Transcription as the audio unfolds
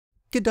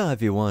Good day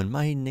everyone,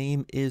 my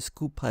name is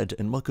Coolpilot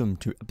and welcome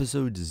to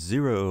episode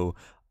 0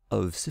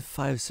 of Civ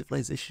 5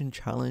 Civilization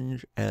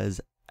Challenge as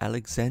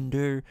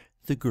Alexander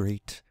the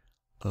Great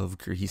of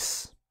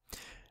Greece.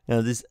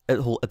 Now this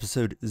whole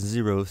episode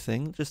 0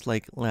 thing, just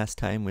like last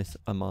time with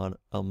Ahmad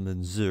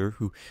al-Manzur,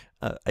 who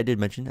I did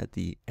mention at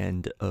the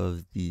end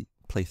of the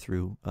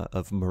playthrough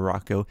of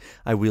Morocco,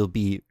 I will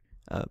be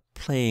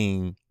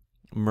playing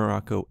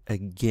Morocco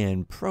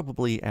again,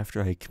 probably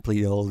after I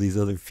complete all these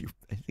other few,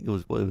 I think it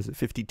was, what was it,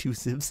 52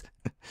 civs?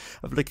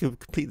 After I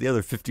complete the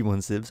other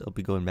 51 civs, I'll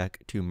be going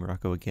back to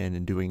Morocco again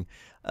and doing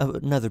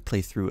another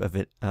playthrough of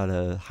it at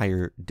a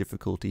higher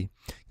difficulty,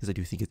 because I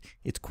do think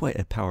it's quite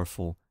a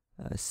powerful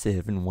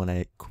civ, and one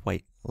I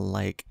quite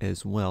like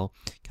as well.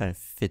 Kind of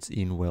fits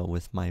in well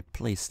with my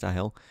play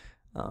style,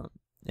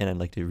 and I'd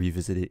like to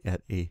revisit it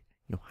at a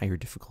higher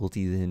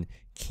difficulty than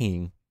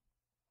King.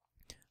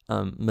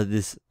 But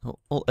this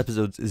whole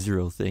episode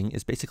 0 thing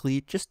is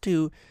basically just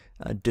to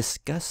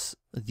discuss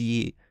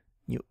the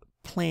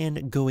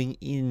plan going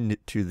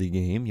into the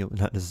game.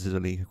 Not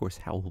necessarily, of course,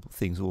 how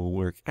things will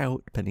work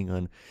out, depending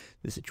on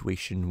the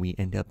situation we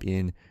end up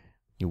in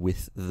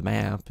with the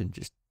map and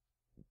just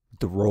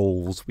the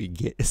roles we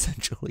get,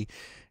 essentially.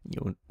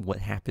 What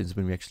happens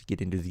when we actually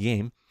get into the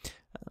game.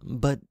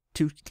 But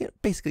to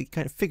basically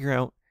kind of figure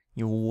out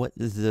what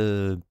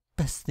the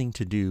best thing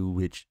to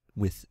do,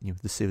 with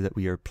the civ that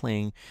we are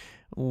playing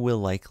will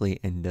likely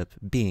end up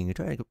being.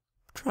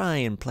 Try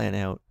and plan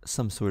out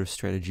some sort of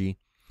strategy,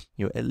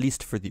 at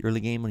least for the early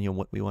game on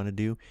what we want to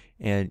do,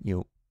 and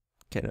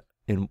kind of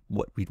in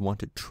what we'd want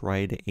to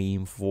try to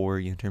aim for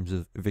in terms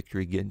of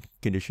victory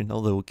condition.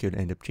 Although it could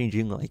end up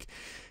changing, like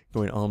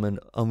going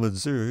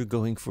al-Manzur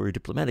going for a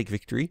diplomatic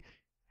victory,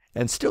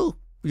 and still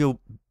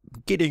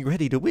getting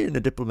ready to win a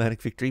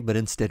diplomatic victory, but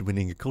instead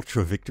winning a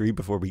cultural victory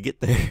before we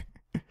get there.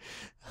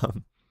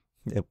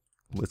 Yeah,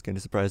 was kind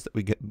of surprised that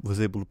we was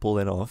able to pull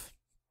that off.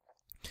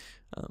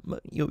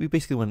 But we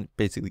basically want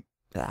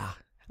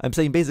I'm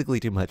saying basically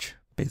too much,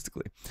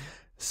 basically.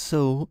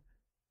 So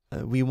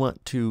we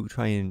want to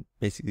try and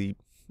basically,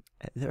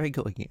 there I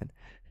go again.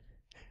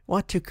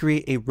 Want to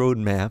create a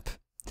roadmap.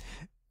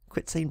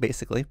 Quit saying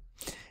basically,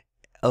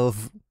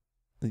 of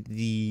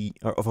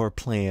our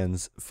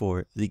plans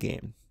for the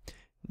game.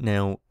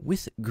 Now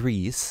with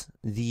Greece,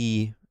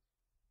 the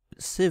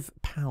civ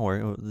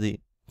power, or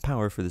the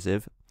power for the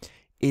civ,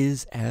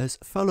 is as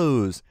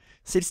follows.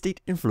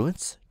 City-state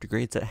influence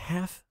degrades at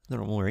half the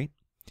normal rate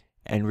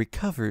and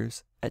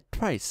recovers at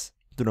twice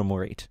the normal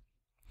rate.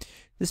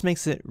 This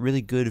makes it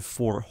really good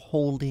for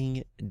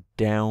holding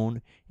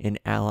down an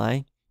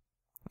ally,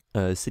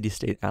 a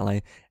city-state ally,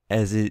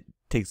 as it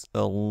takes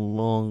a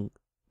long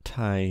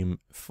time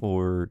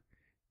for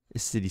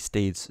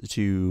city-states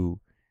to,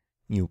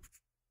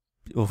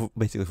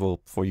 basically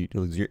for you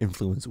to lose your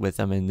influence with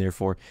them, and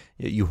therefore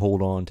you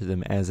hold on to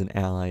them as an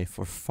ally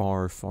for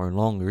far, far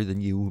longer than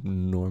you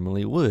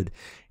normally would,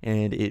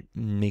 and it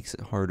makes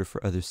it harder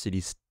for other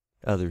civs,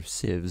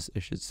 I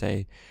should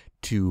say,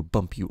 to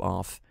bump you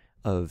off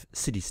of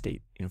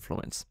city-state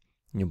influence,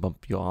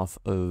 bump you off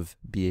of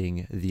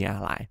being the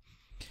ally.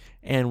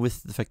 And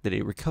with the fact that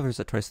it recovers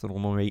at twice the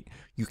normal rate,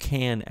 you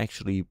can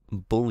actually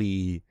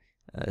bully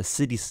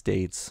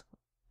city-states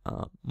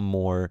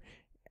more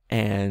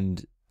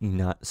and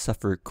not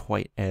suffer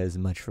quite as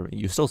much from it.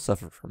 You still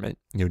suffer from it,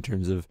 in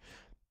terms of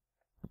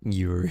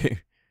your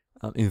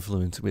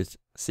influence with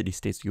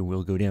city-states. You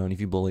will go down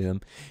if you bully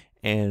them,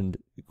 and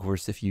of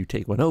course if you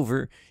take one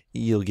over,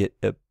 you'll get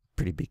a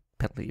pretty big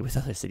penalty with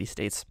other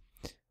city-states.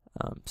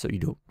 So you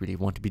don't really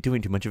want to be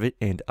doing too much of it,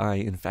 and I,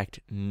 in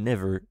fact,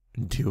 never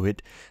do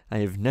it. I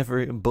have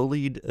never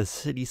bullied a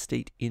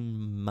city-state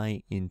in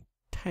my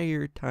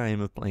entire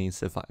time of playing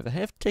Civ 5. I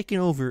have taken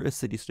over a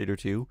city-state or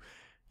two,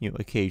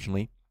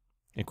 occasionally.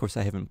 And of course,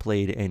 I haven't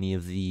played any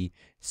of the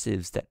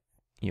civs that,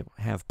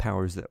 have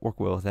powers that work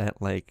well with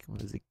that, like,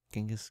 was it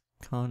Genghis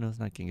Khan? No, it's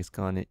not Genghis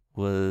Khan, it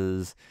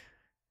was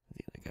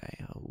the other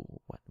guy.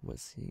 Oh, what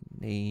was he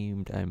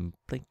named? I'm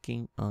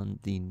blanking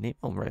on the name.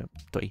 Oh, right,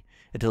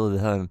 Attila the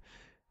Hun.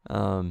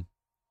 I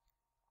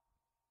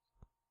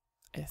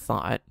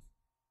thought,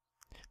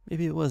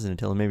 maybe it wasn't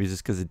Attila, maybe it's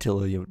just because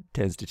Attila,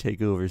 tends to take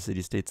over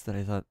city-states that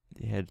I thought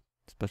they had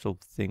a special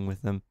thing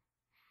with them.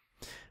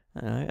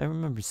 I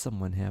remember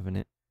someone having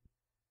it.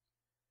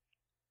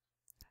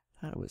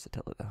 I thought it was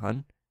Attila the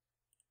Hun.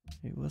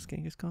 Maybe it was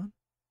Genghis Khan?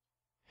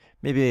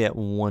 Maybe at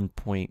one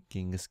point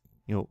Genghis,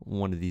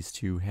 one of these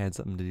two had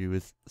something to do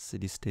with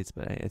city-states,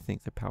 but I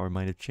think their power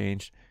might have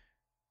changed.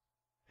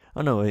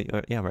 Oh no,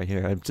 yeah, right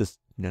here. I'm just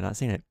not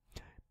seeing it.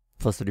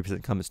 Plus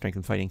 30% combat strength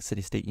and fighting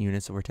city-state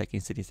units over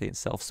attacking city-state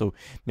itself, so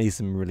makes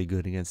them really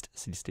good against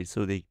city-states,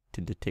 so they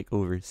tend to take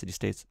over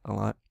city-states a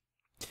lot.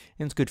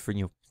 And it's good for,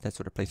 that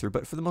sort of playthrough,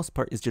 but for the most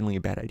part, it's generally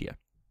a bad idea.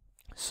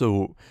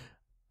 So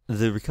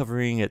the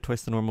recovering at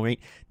twice the normal rate,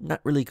 not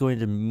really going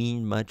to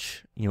mean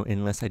much,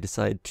 unless I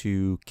decide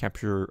to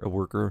capture a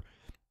worker,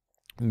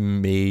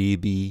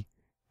 maybe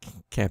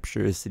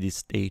capture a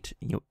city-state,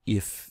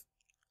 if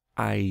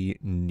I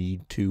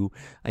need to.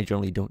 I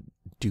generally don't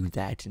do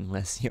that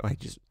unless I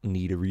just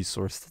need a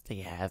resource that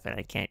they have and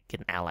I can't get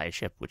an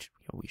allyship, which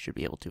we should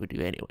be able to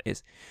do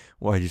anyways,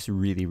 or I just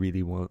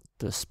really want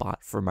the spot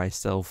for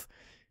myself,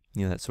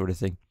 that sort of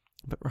thing.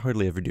 But I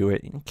hardly ever do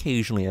it. And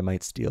occasionally I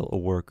might steal a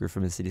worker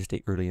from a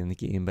city-state early in the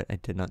game, but I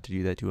tend not to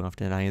do that too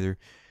often either.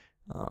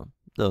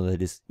 Though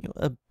that is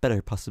a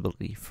better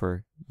possibility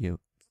for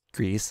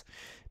Greece.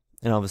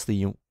 And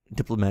obviously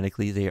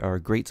diplomatically they are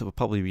great, so we'll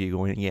probably be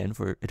going again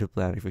for a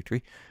diplomatic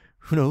victory.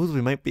 Who knows,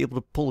 we might be able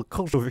to pull a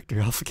cultural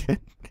victory off again.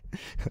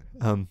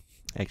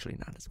 Actually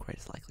not as quite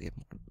as likely.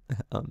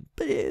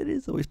 But it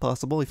is always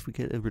possible if we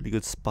get a really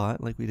good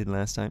spot like we did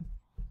last time.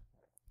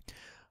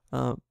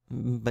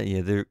 But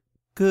yeah, they're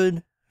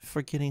good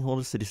for getting hold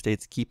of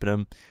city-states, keeping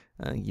them,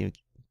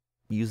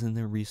 using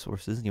their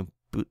resources,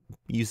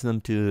 using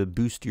them to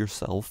boost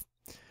yourself.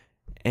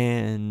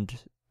 And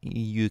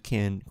you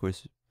can, of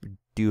course,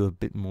 do a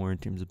bit more in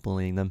terms of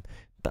bullying them,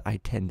 but I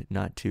tend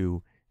not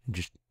to,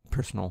 just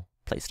personal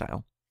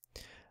playstyle.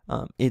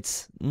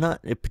 It's not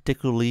a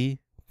particularly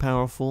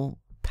powerful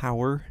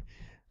power,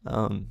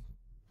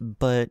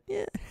 but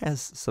it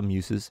has some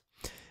uses.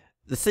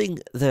 The thing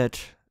that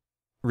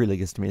really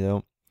gets to me,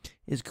 though,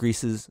 is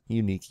Greece's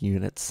unique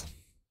units.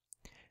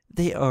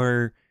 They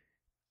are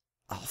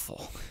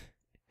awful.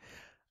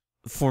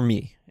 For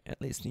me,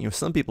 at least.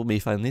 Some people may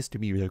find this to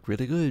be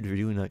really good for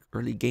doing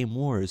early game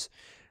wars.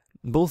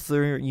 Both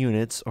their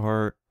units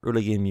are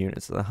early game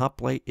units. The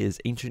Hoplite is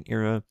Ancient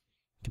Era.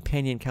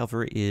 Companion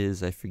Cavalry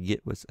is, I forget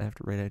what's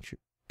right after,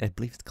 I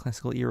believe it's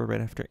Classical Era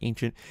right after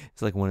Ancient.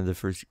 It's one of the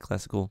first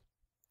classical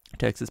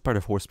texts. It's part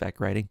of horseback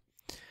riding.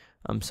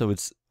 So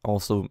it's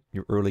also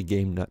your early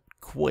game, not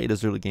quite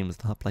as early game as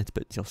the Hoplites,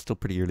 but still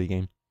pretty early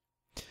game.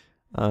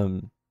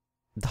 The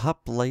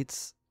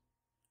Hoplites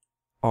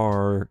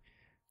are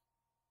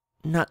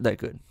not that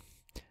good.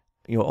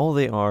 All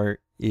they are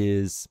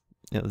is,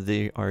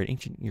 they are an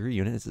Ancient Era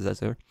unit, as I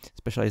said,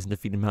 specialized in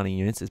defeating mounting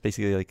units. It's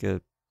basically like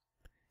a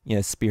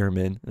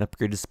spearman, an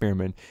upgraded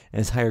spearman, and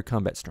has higher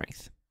combat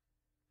strength.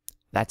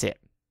 That's it.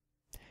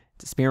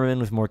 It's a spearman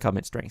with more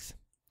combat strength.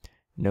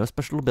 No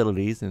special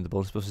abilities, and the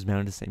bonus buff is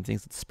mounted the same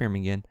things that the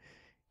spearman get.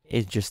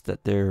 It's just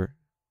that they're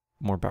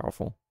more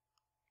powerful.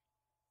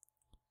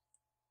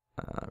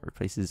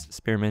 Replaces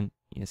spearman.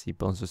 See,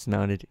 bonus buff is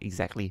mounted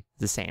exactly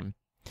the same.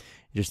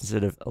 Just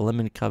instead of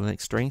 11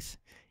 combat strength,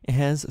 it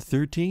has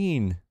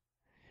 13.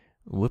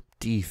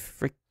 Whoop-de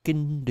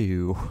frickin'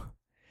 do.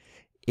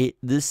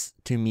 This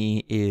to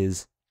me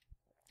is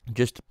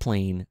just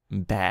plain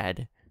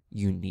bad,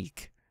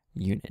 unique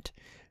unit.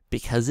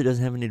 Because it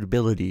doesn't have any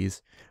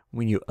abilities,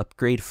 when you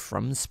upgrade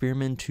from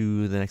Spearman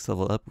to the next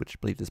level up, which I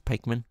believe is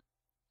Pikeman,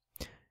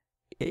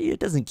 it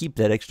doesn't keep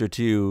that extra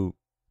 2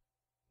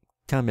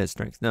 combat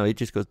strength. No, it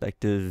just goes back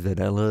to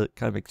vanilla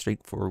combat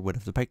strength for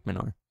whatever the Pikemen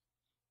are.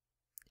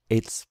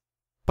 It's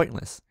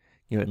pointless.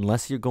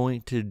 Unless you're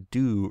going to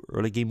do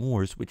early game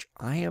wars, which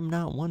I am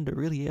not one to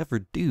really ever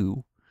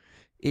do,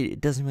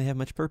 it doesn't really have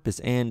much purpose.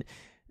 And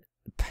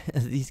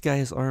these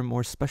guys are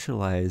more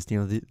specialized.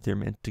 They're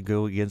meant to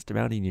go against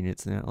mounting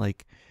units, not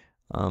like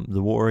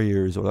the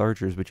warriors or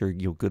archers, which are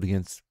good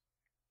against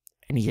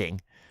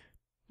anything.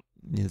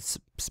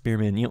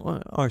 Spearmen,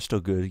 are still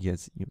good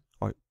against,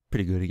 are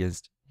pretty good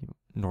against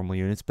normal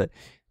units, but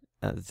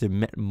they're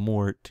meant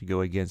more to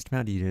go against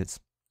mounted units.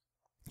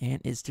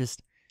 And it's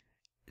just,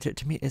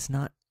 to me, it's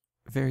not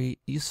very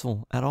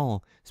useful at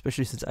all,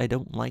 especially since I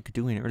don't like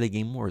doing early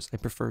game wars. I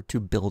prefer to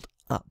build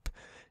up.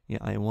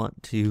 I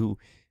want to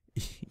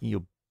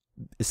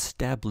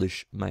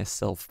establish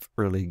myself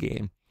early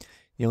game.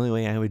 The only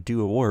way I would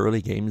do a war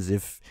early game is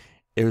if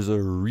there's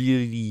a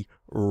really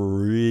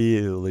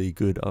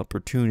good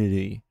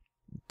opportunity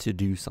to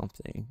do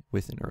something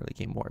with an early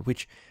game war,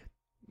 which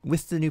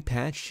with the new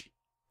patch,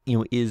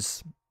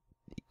 is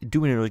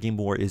doing an early game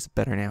war is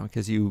better now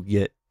because you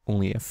get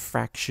only a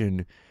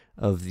fraction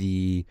of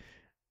the,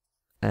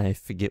 I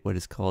forget what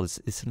it's called.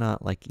 It's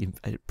not like, I'm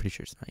pretty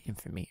sure it's not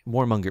infamy.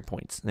 Warmonger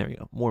points. There we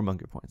go.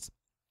 Warmonger points.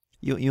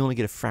 You only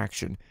get a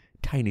fraction,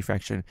 tiny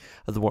fraction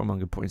of the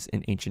Warmonger points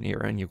in Ancient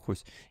Era, and of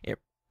course,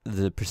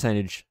 the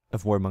percentage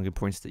of Warmonger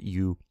points that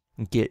you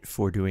get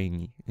for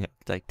doing,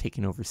 like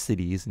taking over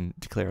cities and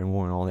declaring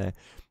war and all that,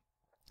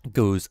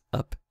 goes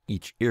up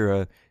each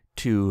era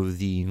to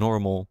the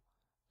normal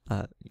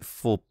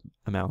full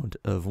amount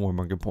of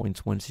Warmonger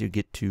points once you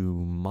get to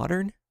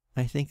Modern,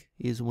 I think,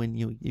 is when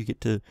you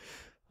get to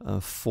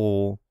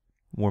full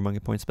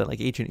Warmonger points. But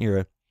like Ancient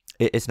Era,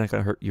 it's not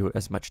going to hurt you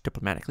as much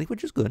diplomatically,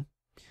 which is good.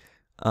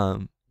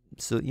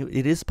 So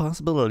it is a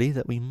possibility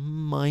that we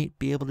might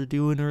be able to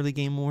do an early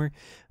game war,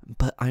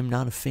 but I'm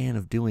not a fan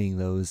of doing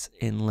those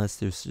unless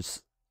there's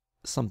just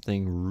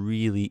something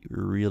really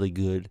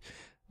good,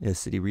 a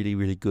city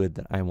really good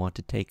that I want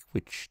to take,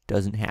 which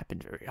doesn't happen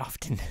very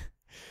often.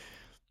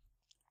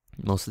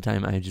 Most of the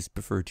time, I just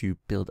prefer to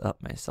build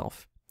up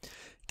myself.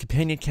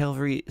 Companion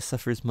Cavalry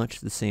suffers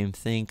much the same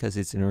thing because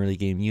it's an early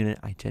game unit.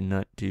 I tend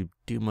not to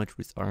do much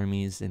with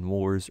armies and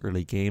wars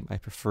early game. I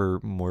prefer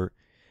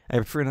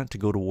not to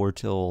go to war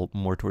till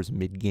more towards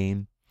mid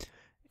game,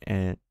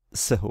 and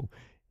so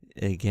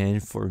Again,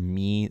 for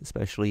me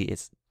especially,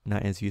 it's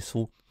not as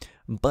useful.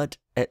 But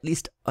at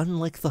least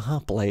unlike the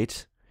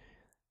hoplite,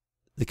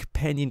 the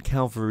companion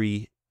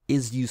cavalry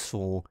is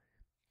useful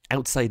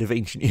outside of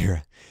Ancient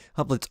Era.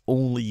 Hoplite's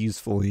only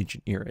useful in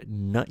Ancient Era.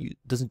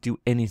 Doesn't do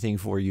anything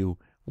for you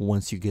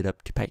once you get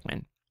up to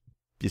pikemen.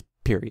 Just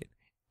period.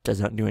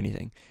 Does not do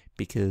anything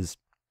because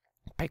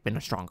pikemen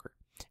are stronger,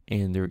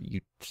 and there's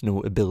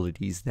no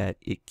abilities that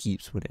it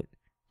keeps when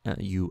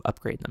you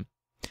upgrade them.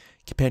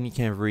 Companion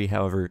cavalry,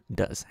 however,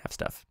 does have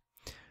stuff.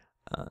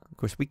 Of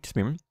course, weak to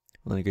spearmen.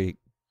 Well, a great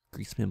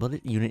Greaseman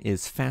unit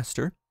is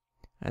faster,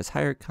 has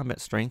higher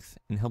combat strength,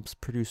 and helps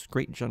produce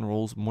great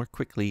generals more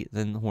quickly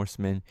than the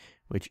horsemen,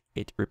 which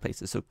it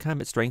replaces. So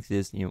combat strength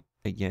is,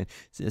 again,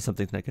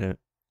 something that's not going to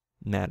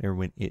matter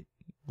when it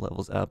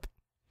levels up.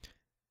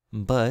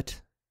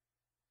 But,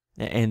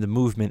 and the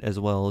movement as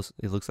well,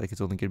 it looks like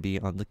it's only going to be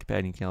on the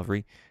companion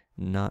cavalry,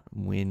 not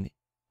when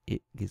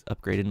it gets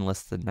upgraded,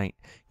 unless the knight,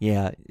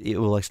 it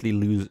will actually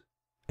lose,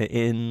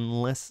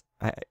 unless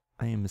I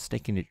am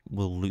mistaken, it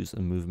will lose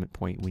a movement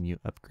point when you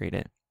upgrade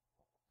it.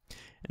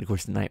 And of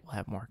course, the knight will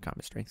have more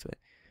combat strength.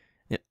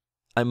 But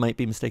I might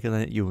be mistaken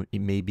on it.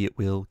 Maybe it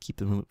will keep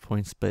the movement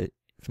points, but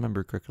if I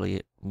remember correctly,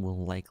 it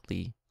will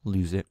likely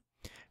lose it.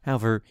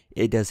 However,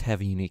 it does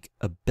have a unique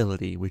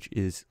ability, which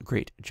is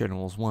Great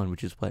Generals 1,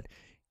 which is what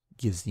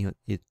gives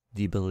it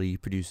the ability to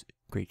produce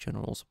great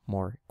generals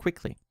more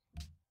quickly.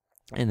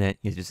 And that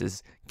it just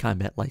is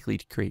combat likely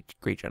to create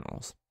great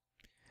generals.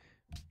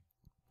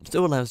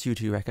 So it allows you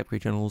to rack up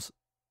great generals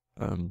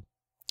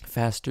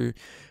faster,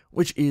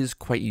 which is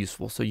quite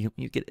useful. So you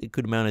get a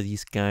good amount of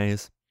these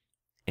guys,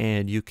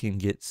 and you can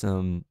get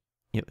some,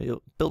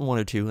 build one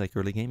or two, like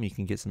early game, you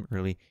can get some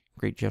early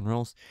great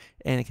generals,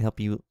 and it can help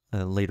you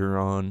later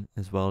on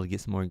as well to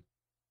get some more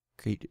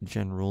great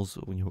generals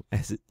when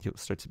as it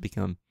starts to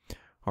become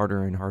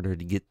harder and harder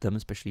to get them,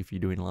 especially if you're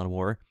doing a lot of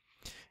war.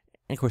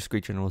 And of course,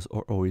 great generals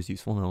are always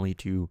useful, not only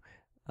to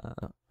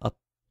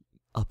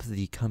up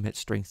the combat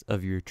strength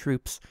of your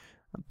troops,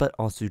 but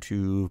also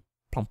to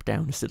plump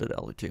down a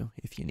citadel or two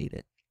if you need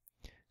it.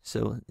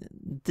 So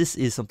this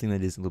is something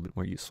that is a little bit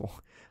more useful.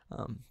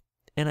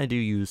 And I do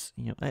use,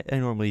 I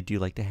normally do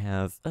like to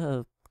have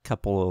a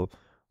couple of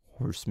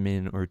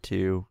horsemen or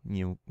two,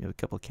 a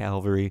couple of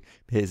cavalry,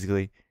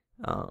 basically,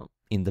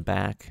 in the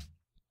back,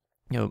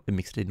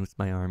 mixed in with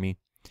my army.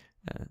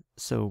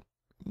 So,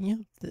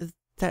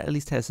 that at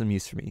least has some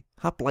use for me.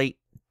 Hoplite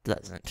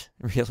doesn't,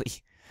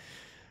 really,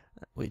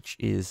 which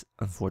is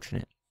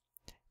unfortunate.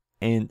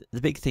 And the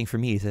big thing for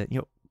me is that,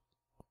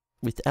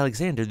 with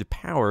Alexander, the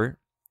power,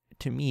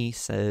 to me,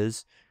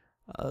 says,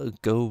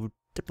 go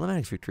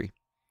diplomatic victory.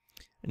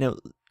 Now,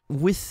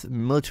 with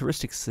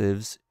militaristic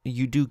civs,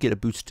 you do get a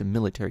boost to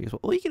military as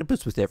well. Well, you get a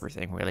boost with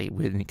everything, really,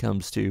 when it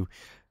comes to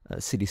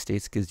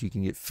city-states, because you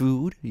can get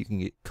food, you can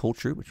get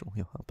culture, which will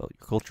help out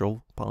your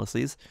cultural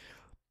policies,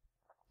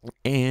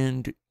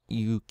 and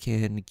you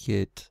can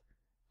get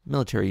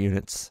military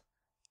units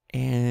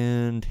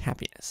and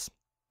happiness.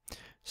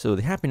 So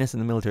the happiness in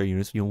the military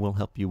units will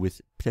help you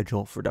with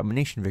potential for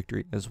domination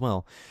victory as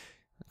well.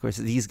 Of course,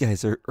 these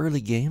guys are early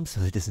game,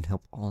 so it doesn't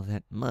help all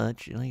that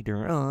much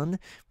later on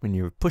when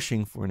you're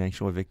pushing for an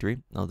actual victory.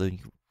 Although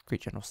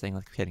great general saying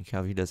like heading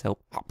cavalry does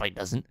help, hoplite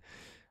doesn't.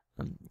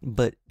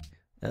 But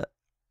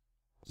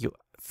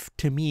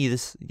to me,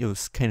 this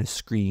kind of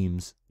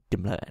screams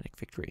diplomatic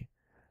victory,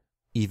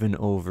 even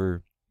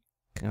over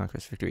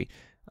conquest victory.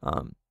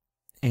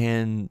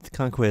 And the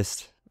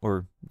conquest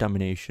or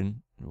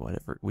domination,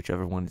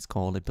 whichever one it's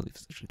called, I believe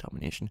it's actually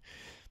domination.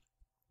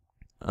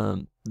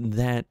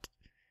 That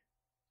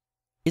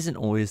isn't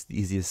always the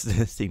easiest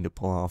thing to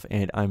pull off,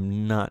 and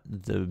I'm not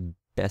the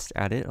best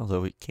at it,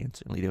 although it can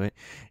certainly do it.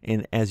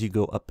 And as you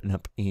go up and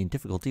up in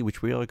difficulty,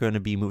 which we are going to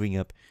be moving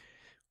up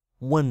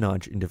one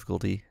notch in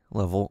difficulty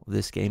level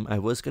this game, I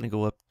was going to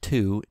go up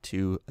 2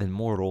 to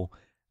Immortal,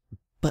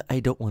 but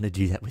I don't want to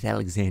do that with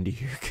Alexander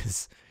here,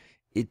 because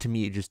to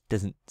me it just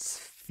doesn't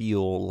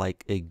feel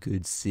like a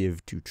good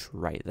civ to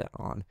try that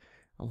on.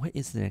 What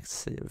is the next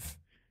civ?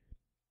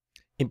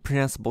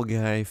 Impronounceable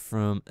guy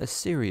from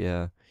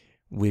Assyria,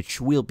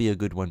 which will be a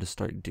good one to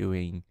start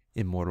doing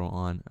Immortal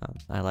on.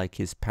 I like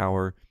his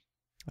power.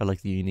 I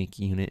like the unique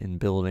unit and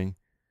building.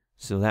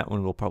 So that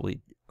one will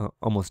probably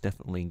almost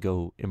definitely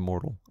go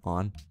Immortal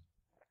on.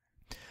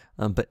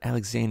 But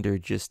Alexander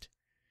just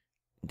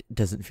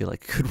doesn't feel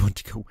like a good one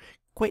to go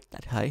quite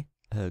that high,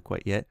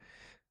 quite yet.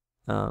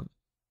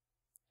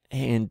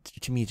 And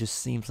to me, it just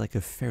seems like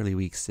a fairly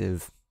weak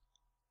civ.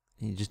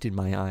 Just in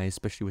my eyes,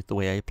 especially with the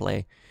way I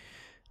play.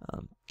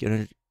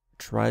 Gonna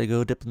try to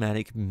go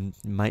diplomatic.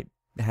 Might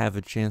have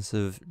a chance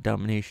of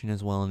domination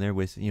as well in there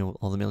with,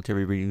 all the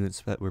military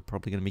units that we're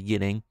probably going to be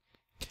getting.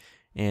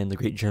 And the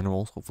great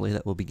generals, hopefully,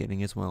 that we'll be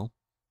getting as well.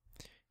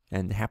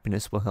 And the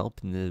happiness will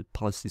help, and the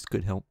policies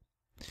could help.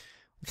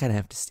 We kind of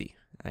have to see,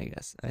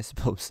 I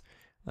suppose.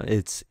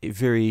 It's a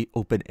very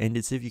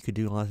open-ended civ. You could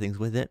do a lot of things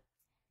with it.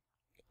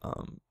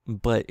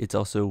 But it's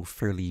also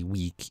fairly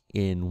weak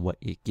in what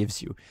it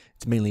gives you.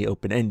 It's mainly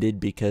open-ended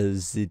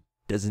because it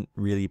doesn't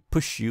really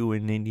push you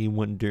in any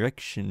one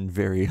direction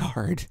very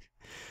hard.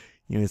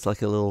 You know, it's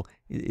like a little,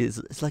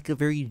 it's like a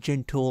very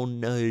gentle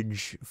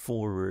nudge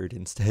forward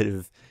instead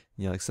of,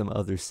 you know, like some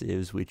other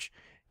civs which,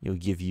 you know,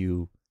 give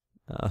you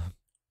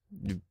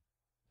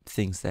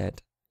things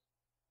that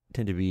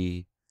tend to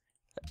be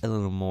a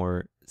little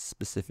more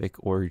specific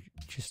or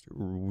just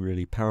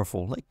really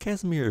powerful, like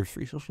Casimir,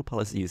 Free Social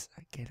Policies.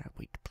 I cannot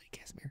wait to play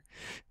Casimir.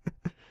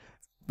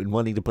 Been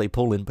wanting to play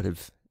Poland, but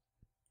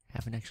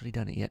haven't actually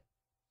done it yet.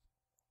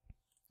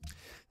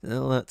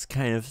 So that's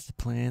kind of the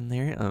plan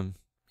there.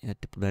 Yeah,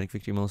 diplomatic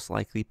victory most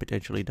likely,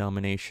 potentially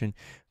domination.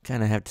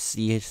 Kind of have to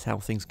see how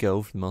things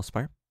go for the most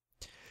part.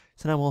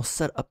 So now we'll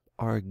set up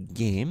our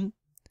game.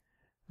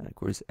 Of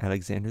course,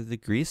 Alexander the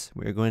Greece.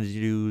 We're going to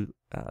do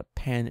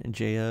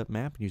Pangea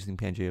map using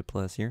Pangea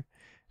Plus here.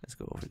 Let's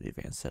go over the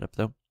advanced setup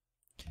though.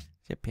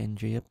 Yeah,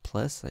 Pangea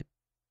Plus.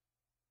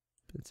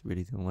 That's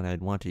really the one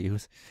I'd want to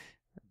use.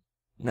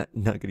 Not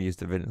going to use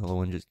the vanilla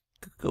one. Just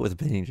go with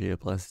Pangea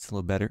Plus. It's a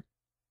little better.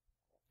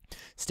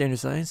 Standard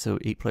size, so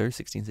 8 players,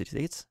 16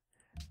 states.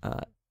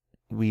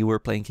 We were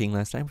playing King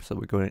last time, so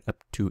we're going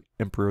up to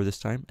Emperor this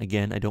time.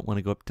 Again, I don't want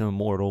to go up to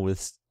Immortal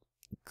with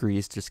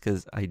Greece just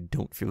because I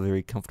don't feel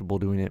very comfortable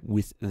doing it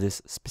with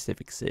this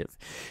specific civ.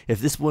 If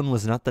this one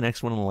was not the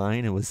next one in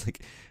line, it was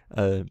like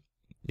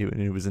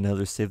it was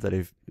another civ that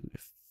I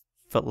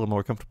felt a little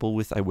more comfortable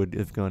with, I would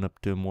have gone up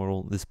to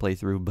Immortal this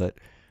playthrough, but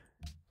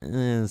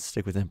let's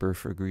stick with Emperor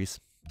for Greece.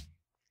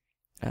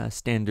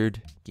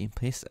 Standard game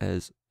pace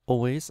as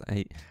always.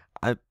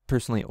 I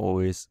personally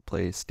always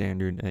play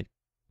standard. I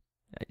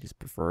just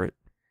prefer it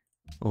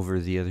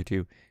over the other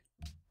two.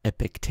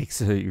 Epic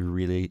takes a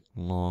really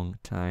long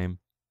time,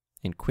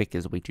 and quick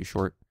is way too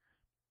short.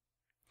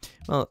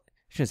 Well, I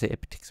shouldn't say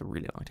epic takes a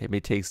really long time.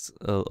 It takes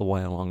a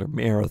while longer.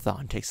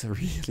 Marathon takes a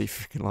really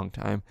freaking long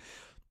time.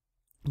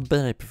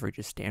 But I prefer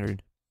just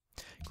standard.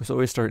 Of course,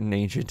 always start in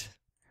ancient.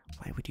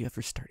 Why would you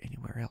ever start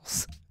anywhere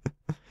else?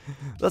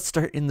 Let's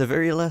start in the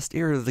very last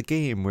era of the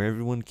game where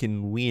everyone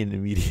can win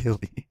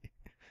immediately.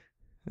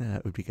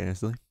 That would be kind of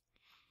silly.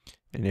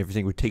 And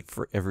everything would take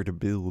forever to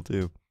build,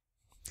 too.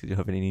 Because you don't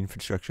have any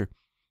infrastructure.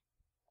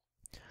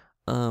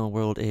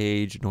 World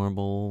age,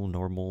 normal,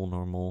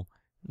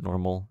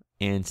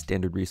 and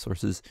standard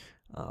resources.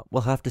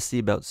 We'll have to see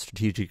about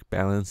strategic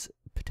balance,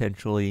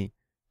 potentially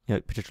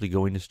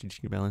going to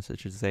strategic balance, I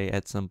should say,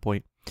 at some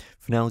point.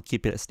 For now,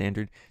 keep it at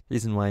standard. The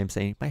reason why I'm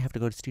saying might have to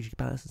go to strategic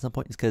balance at some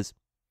point is because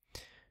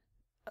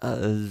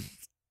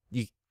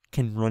you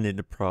can run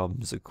into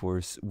problems, of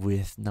course,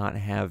 with not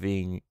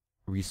having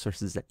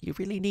resources that you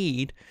really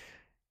need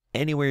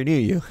anywhere near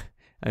you.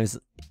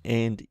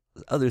 And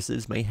other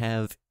civs may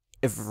have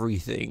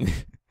everything,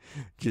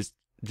 just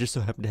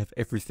so happen to have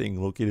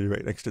everything located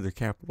right next to their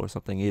capital or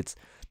something.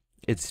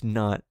 It's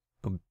not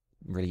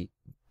really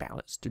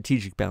balanced.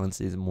 Strategic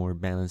balance is more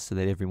balanced so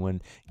that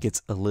everyone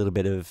gets a little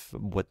bit of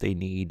what they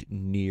need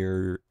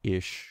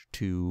near-ish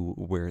to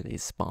where they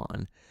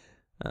spawn.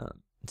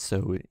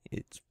 So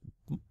it's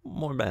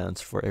more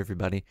balanced for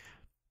everybody.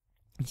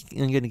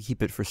 I'm going to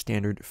keep it for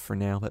standard for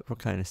now, but we'll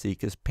kind of see,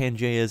 because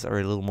Pangeas are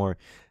a little more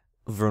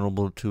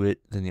vulnerable to it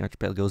than the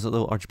Archipelagos.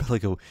 Although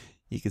Archipelago,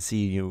 you can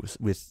see,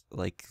 with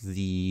like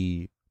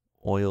the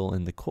oil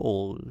and the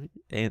coal,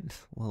 and,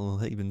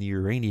 well, even the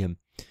uranium,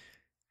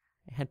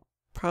 I had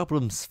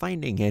problems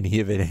finding any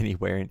of it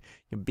anywhere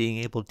and being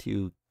able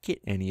to get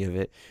any of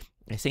it.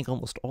 I think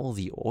almost all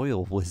the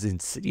oil was in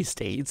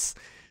city-states.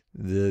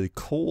 The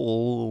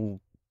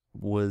coal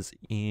was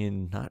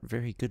in not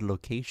very good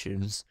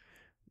locations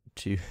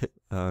to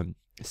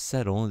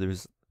settle.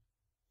 There's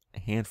a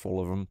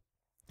handful of them.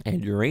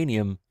 And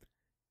uranium,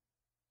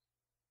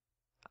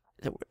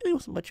 there really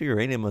wasn't much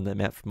uranium on that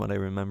map from what I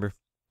remember.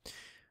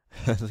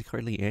 Like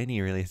hardly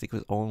any, really. I think it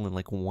was all in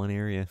like one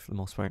area for the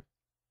most part.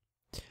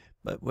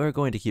 But we're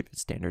going to keep it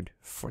standard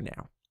for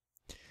now.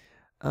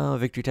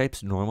 Victory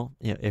types, normal.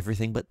 Yeah,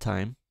 everything but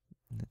time.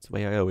 That's the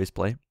way I always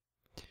play.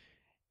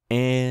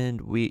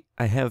 And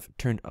I have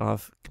turned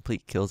off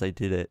complete kills. I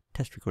did a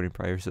test recording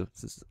prior, so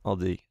all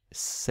the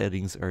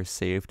settings are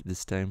saved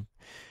this time.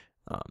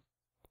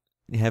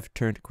 I have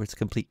turned, of course,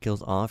 complete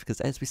kills off,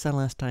 because as we saw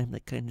last time,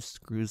 that kind of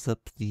screws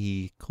up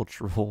the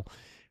cultural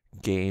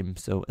game.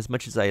 So as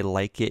much as I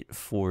like it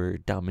for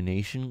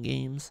domination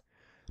games,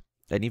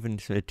 and even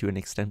to an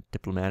extent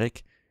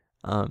diplomatic,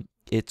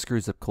 it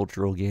screws up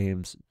cultural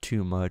games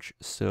too much,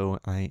 so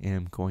I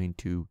am going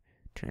to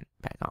turn it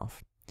back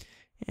off.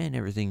 And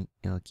everything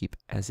I'll keep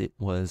as it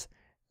was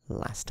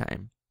last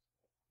time.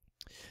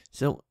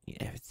 So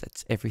yeah,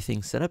 that's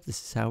everything set up.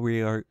 This is how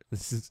we are.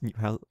 This is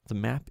how the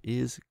map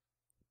is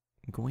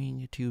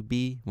going to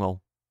be,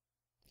 well,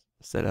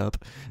 set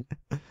up.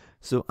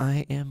 So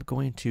I am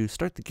going to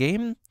start the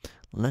game,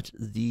 let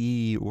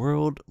the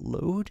world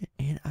load,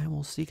 and I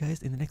will see you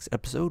guys in the next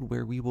episode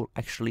where we will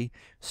actually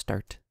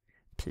start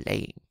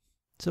playing.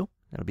 So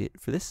that'll be it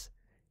for this,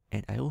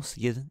 and I will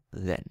see you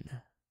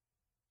then.